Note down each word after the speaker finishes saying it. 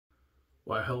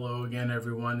Why, hello again,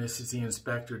 everyone. This is the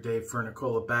Inspector Dave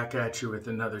Furnicola back at you with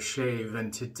another shave.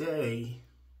 And today,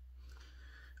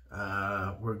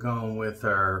 we're going with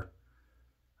our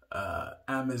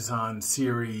Amazon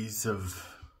series of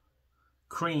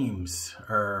creams,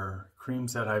 or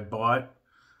creams that I bought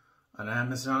on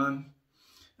Amazon.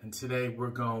 And today we're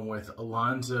going with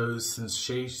Alonzo's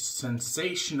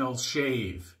Sensational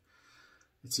Shave.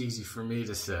 It's easy for me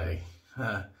to say.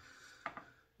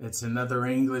 It's another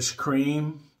English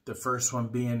cream, the first one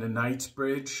being the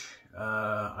Knightsbridge,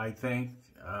 I think.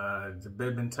 The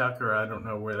Bib and Tucker, I don't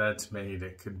know where that's made.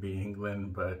 It could be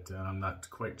England, but I'm not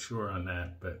quite sure on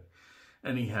that. But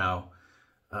anyhow,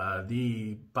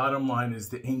 the bottom line is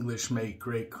the English make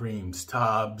great creams.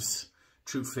 Tobbs,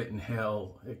 True Fit and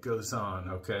Hill, it goes on,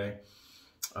 okay?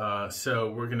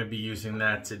 So we're going to be using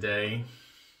that today.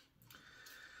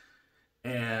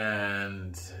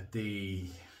 And the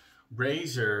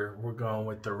razor, we're going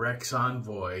with the Rex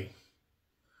Envoy,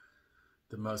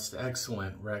 the most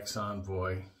excellent Rex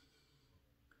Envoy.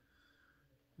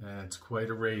 And it's quite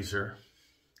a razor.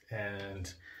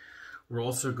 And we're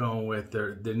also going with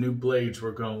the new blades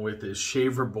we're going with is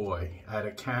Shaver Boy out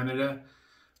of Canada,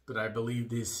 but I believe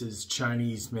this is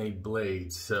Chinese made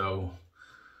blades, so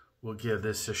we'll give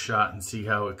this a shot and see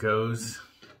how it goes.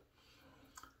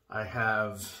 I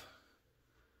have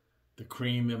the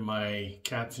cream in my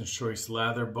Captain's Choice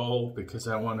lather bowl because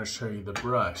I want to show you the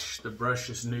brush. The brush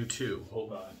is new too.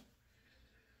 Hold on.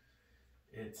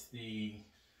 It's the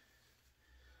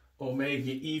Omega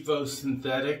Evo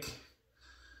Synthetic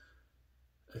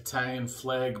Italian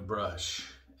flag brush.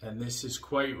 And this is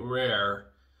quite rare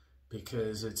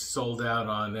because it's sold out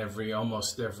on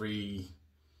almost every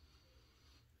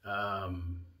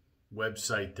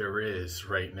website there is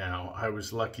right now. I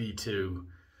was lucky to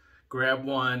grab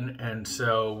one, and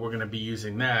so we're going to be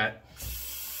using that.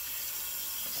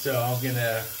 So I'm going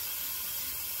to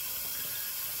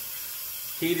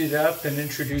heat it up and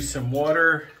introduce some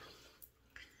water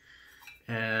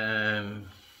and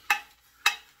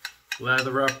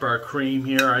lather up our cream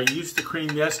here. I used the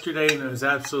cream yesterday and it was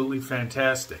absolutely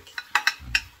fantastic.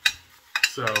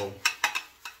 So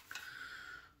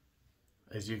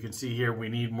as you can see here, we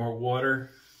need more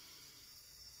water.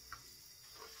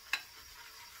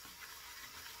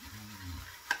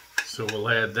 So we'll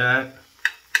add that.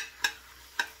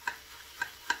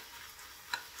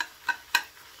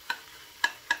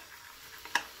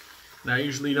 Now I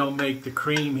usually don't make the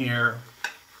cream here.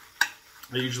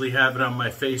 I usually have it on my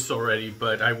face already,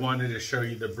 but I wanted to show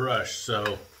you the brush,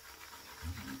 so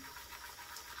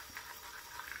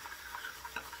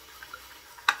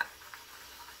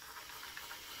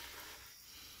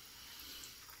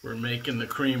we're making the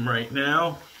cream right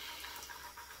now,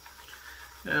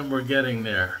 and we're getting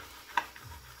there.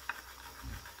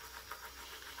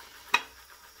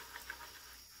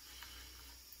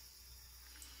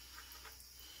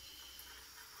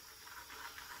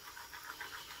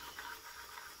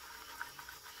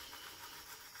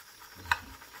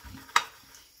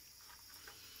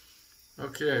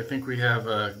 Okay, I think we have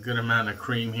a good amount of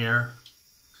cream here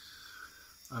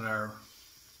on our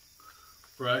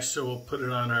brush, so we'll put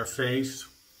it on our face.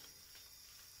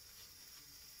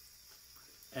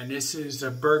 And this is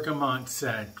a bergamot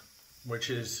scent, which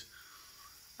is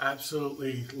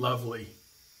absolutely lovely.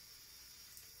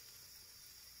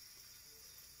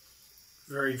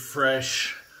 Very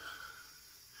fresh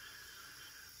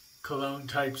cologne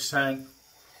type scent.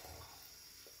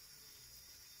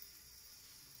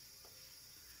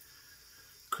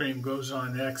 Cream goes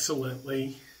on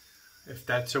excellently, if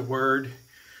that's a word.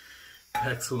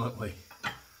 Excellently.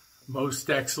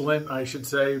 Most excellent, I should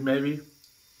say, maybe.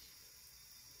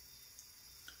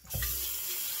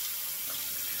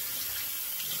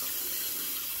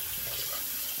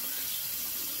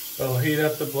 We'll heat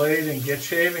up the blade and get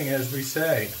shaving, as we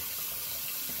say.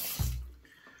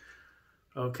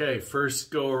 Okay, first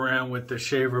go around with the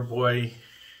Shaver Boy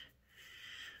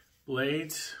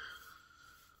blades.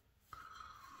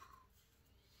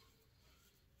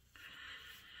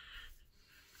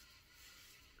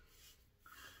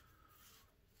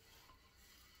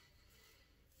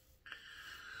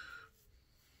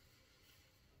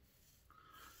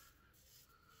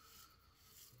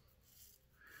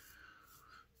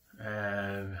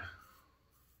 And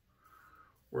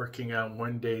working on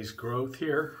 1 day's growth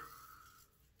here.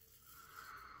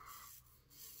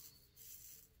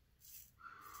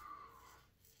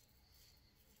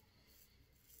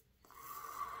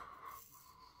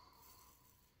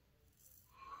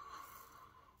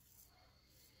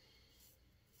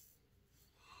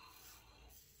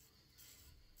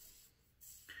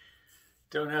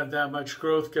 Don't have that much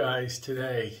growth, guys,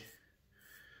 today.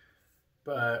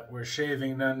 but we're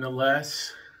shaving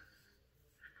nonetheless.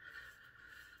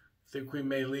 I think we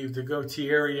may leave the goatee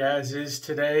area as is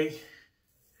today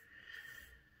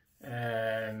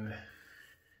and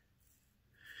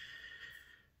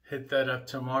hit that up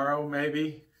tomorrow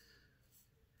maybe.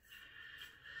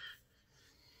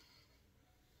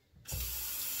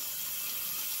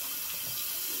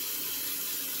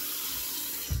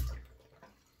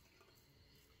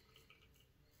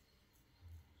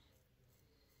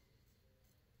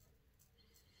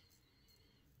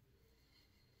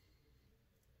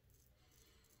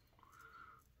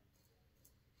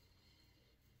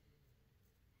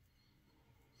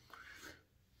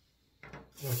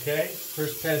 Okay,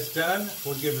 first pass done.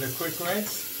 We'll give it a quick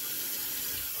rinse.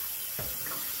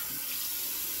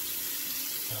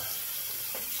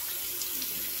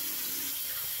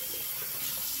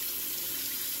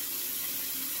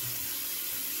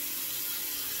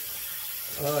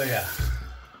 Oh yeah.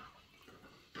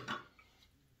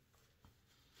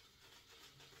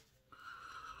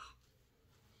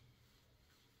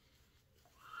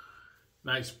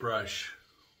 Nice brush.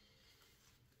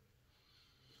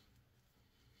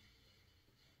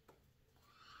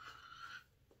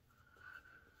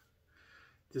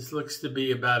 This looks to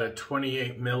be about a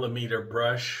 28mm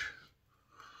brush.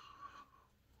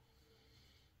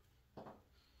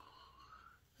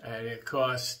 And it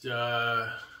cost,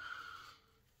 about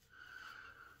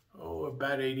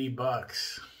 80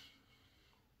 bucks.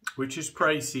 Which is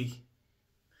pricey.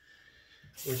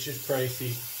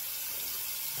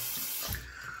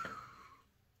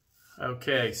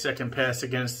 Okay, second pass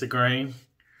against the grain.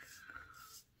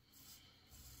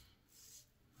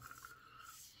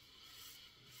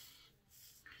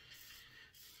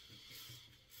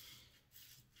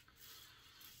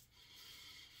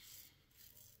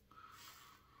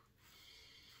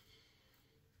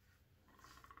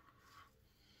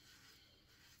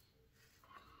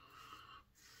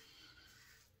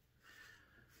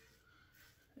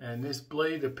 And this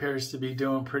blade appears to be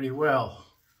doing pretty well.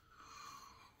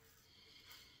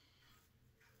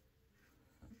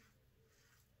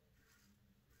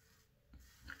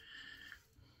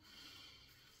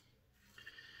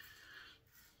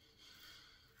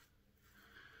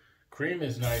 Cream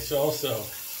is nice also.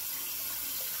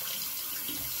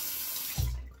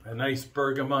 A nice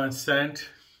bergamot scent.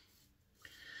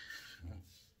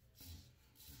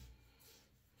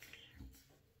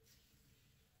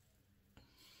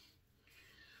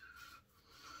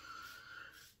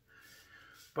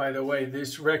 By the way,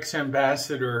 this Rex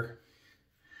Ambassador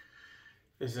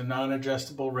is a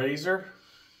non-adjustable razor.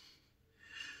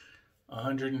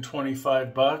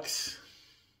 125 bucks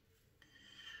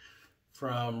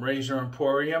from Razor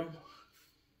Emporium.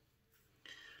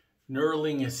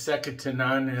 Knurling is second to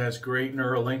none. It has great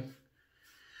knurling.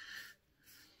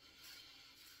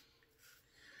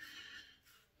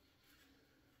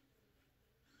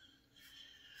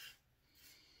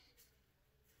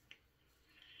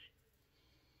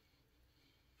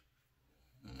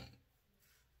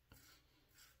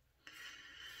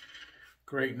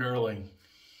 Great knurling.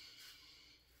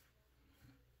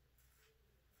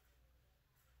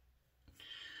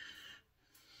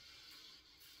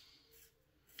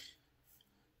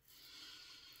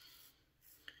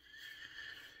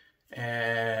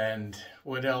 And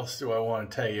what else do I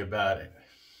want to tell you about it?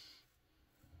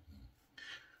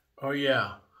 Oh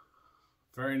yeah,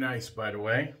 very nice, by the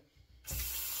way.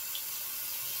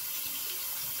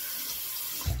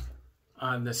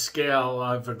 On the scale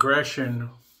of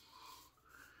aggression,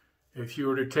 if you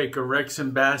were to take a Rex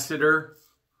Ambassador,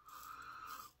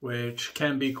 which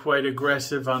can be quite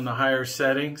aggressive on the higher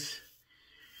settings,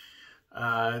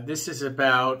 this is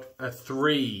about a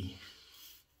 3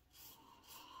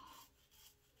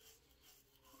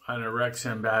 on a Rex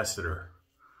Ambassador.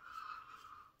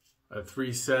 A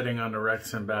 3 setting on the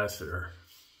Rex Ambassador.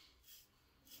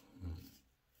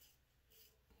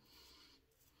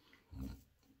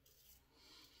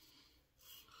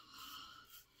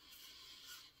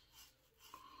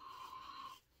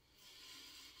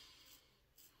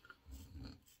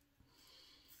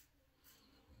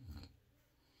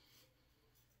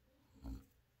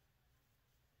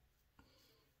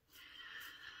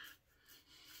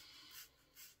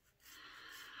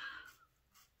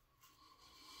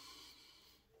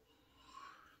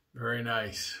 Very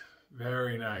nice,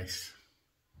 very nice.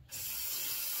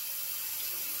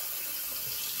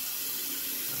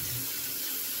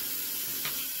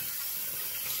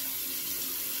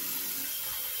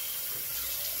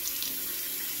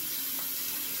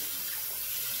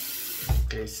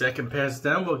 Okay, second pass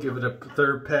done. We'll give it a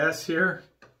third pass here.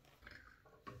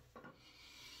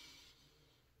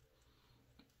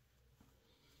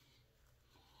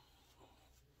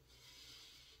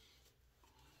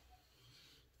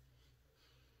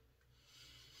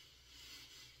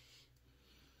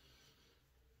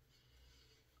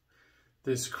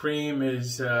 This cream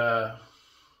is, well,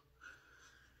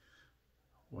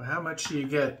 how much do you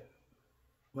get?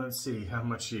 Let's see, how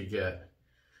much do you get?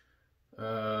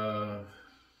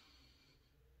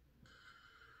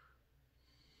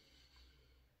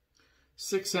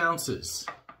 6 ounces.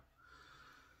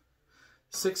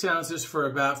 6 ounces for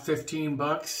about 15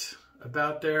 bucks,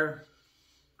 about there.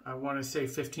 I want to say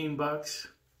 15 bucks.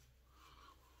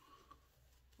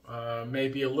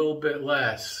 Maybe a little bit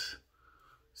less.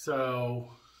 So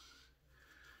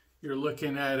you're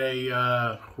looking at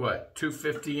a, what,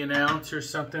 $2.50 an ounce or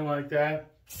something like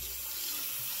that?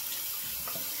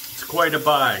 It's quite a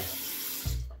buy.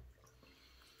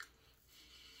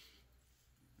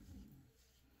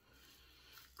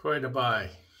 Quite a buy.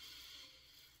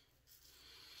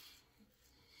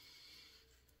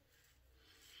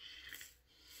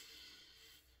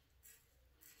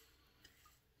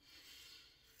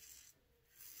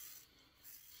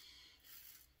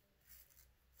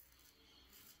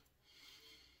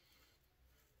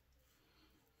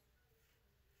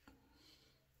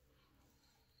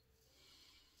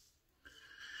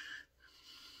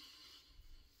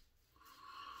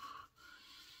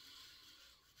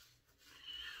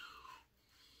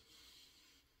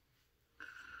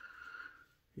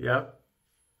 Yep.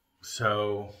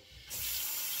 So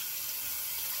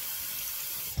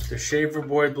the Shaver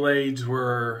Boy blades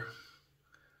were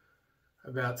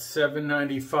about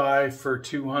 $7.95 for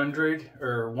 200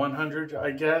 or 100,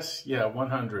 I guess. Yeah,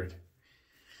 100.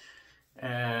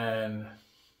 And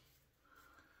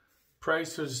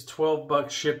price was 12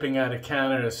 bucks shipping out of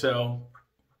Canada. So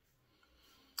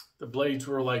the blades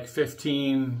were like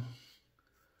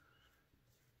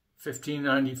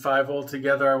 $15.95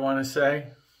 altogether, I want to say.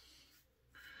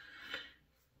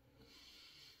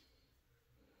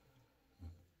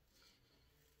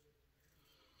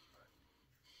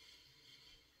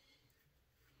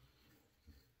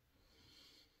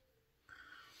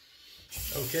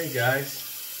 Okay, guys.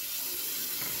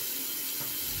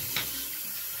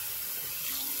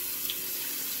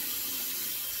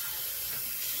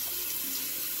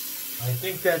 I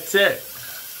think that's it.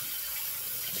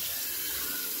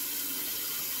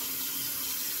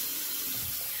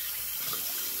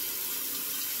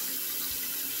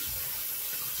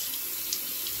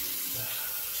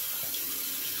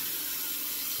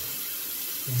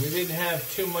 We didn't have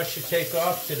too much to take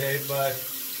off today, but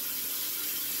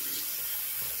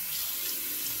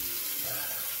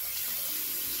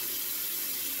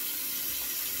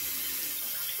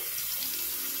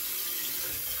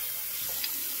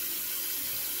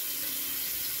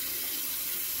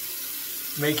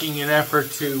making an effort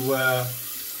to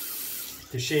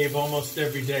shave almost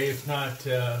every day, if not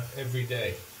every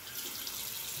day.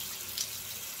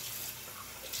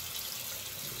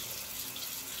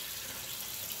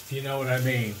 If you know what I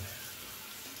mean.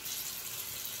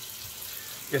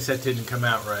 Guess that didn't come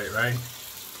out right?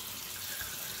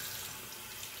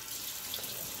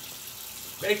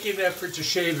 Making an effort to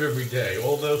shave every day,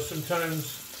 although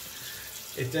sometimes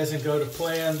it doesn't go to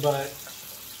plan, but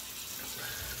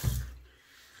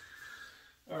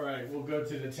all right, we'll go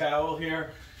to the towel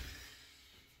here.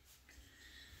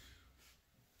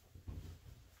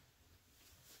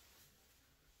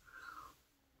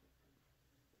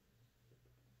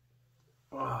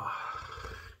 Oh.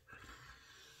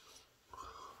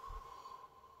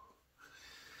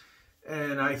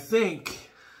 And I think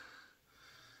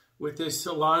with this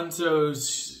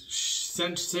Alonzo's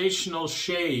Sensational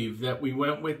shave that we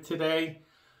went with today,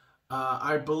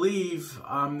 I believe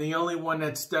I'm the only one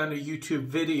that's done a YouTube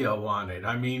video on it.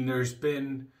 I mean,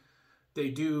 they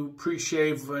do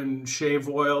pre-shave and shave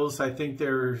oils. I think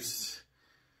there's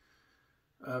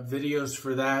videos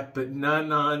for that, but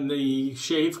none on the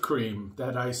shave cream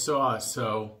that I saw.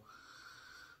 So,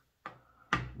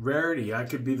 rarity. I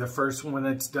could be the first one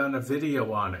that's done a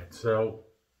video on it. So,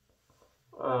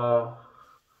 a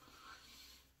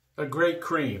great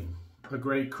cream. A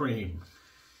great cream.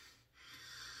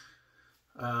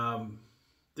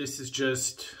 This is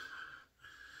just,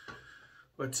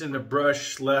 what's in the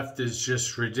brush left is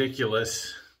just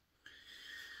ridiculous.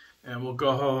 And we'll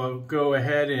go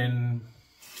ahead and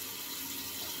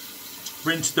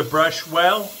rinse the brush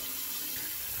well.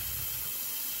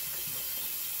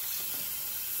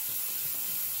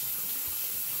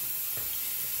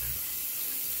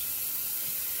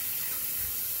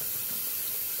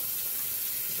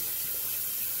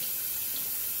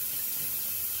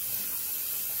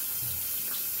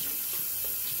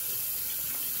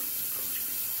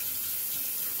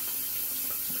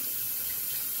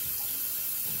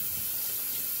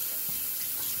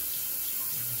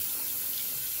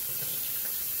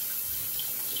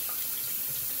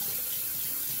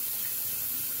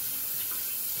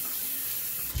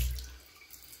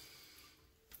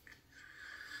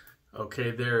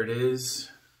 Okay, there it is,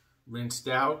 rinsed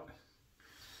out.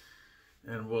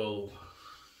 And we'll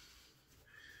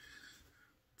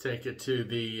take it to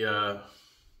the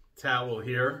towel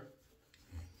here.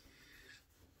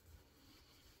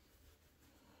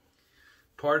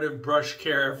 Part of brush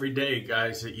care every day,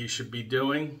 guys, that you should be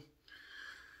doing.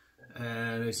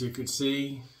 And as you can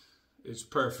see, it's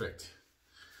perfect.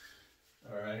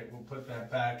 All right, we'll put that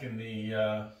back in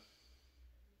the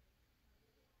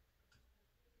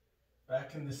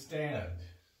stand.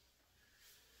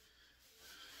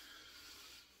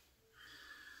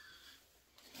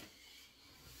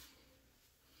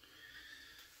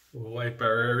 We'll wipe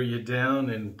our area down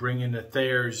and bring in the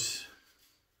Thayer's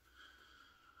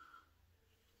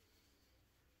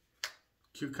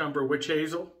Cucumber Witch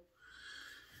Hazel.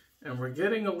 And we're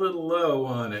getting a little low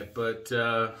on it, but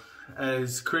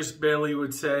as Chris Bailey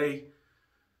would say,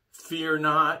 fear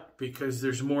not, because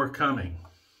there's more coming.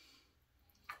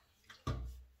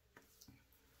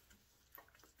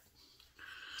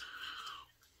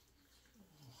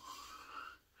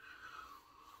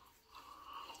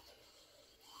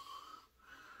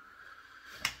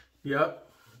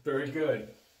 Yep, very good.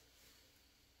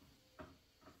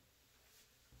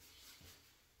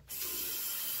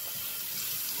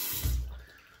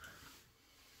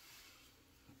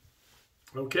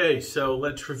 Okay, so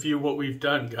let's review what we've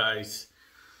done, guys.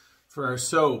 For our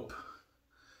soap,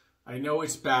 I know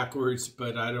it's backwards,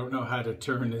 but I don't know how to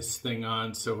turn this thing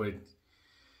on so it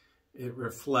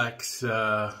reflects in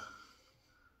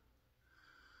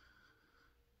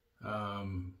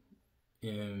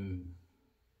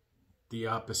the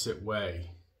opposite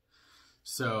way.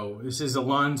 So this is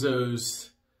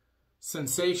Alonzo's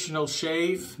Sensational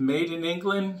Shave, made in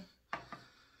England.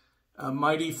 A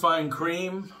mighty fine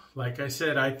cream. Like I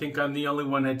said, I think I'm the only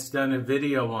one that's done a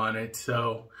video on it.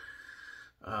 So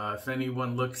if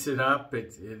anyone looks it up,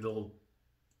 it'll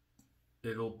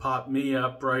pop me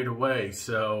up right away.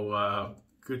 So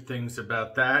good things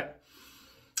about that.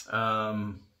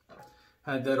 Had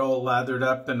that all lathered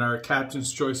up in our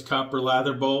Captain's Choice copper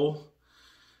lather bowl.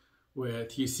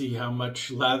 With, you see how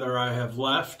much lather I have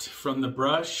left from the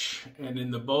brush and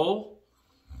in the bowl.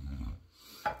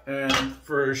 And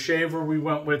for a shaver, we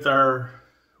went with our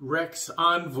Rex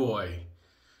Envoy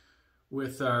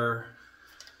with our,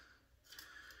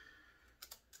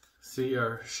 see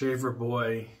our Shaver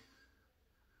Boy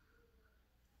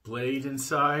blade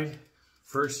inside.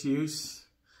 First use,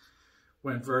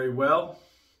 went very well.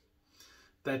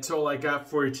 That's all I got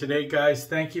for you today, guys.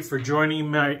 Thank you for joining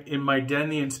me in my den,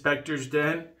 the Inspector's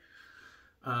Den.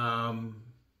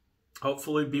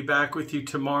 Hopefully be back with you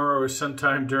tomorrow or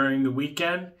sometime during the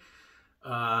weekend.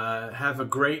 Have a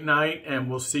great night,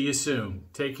 and we'll see you soon.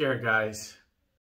 Take care, guys.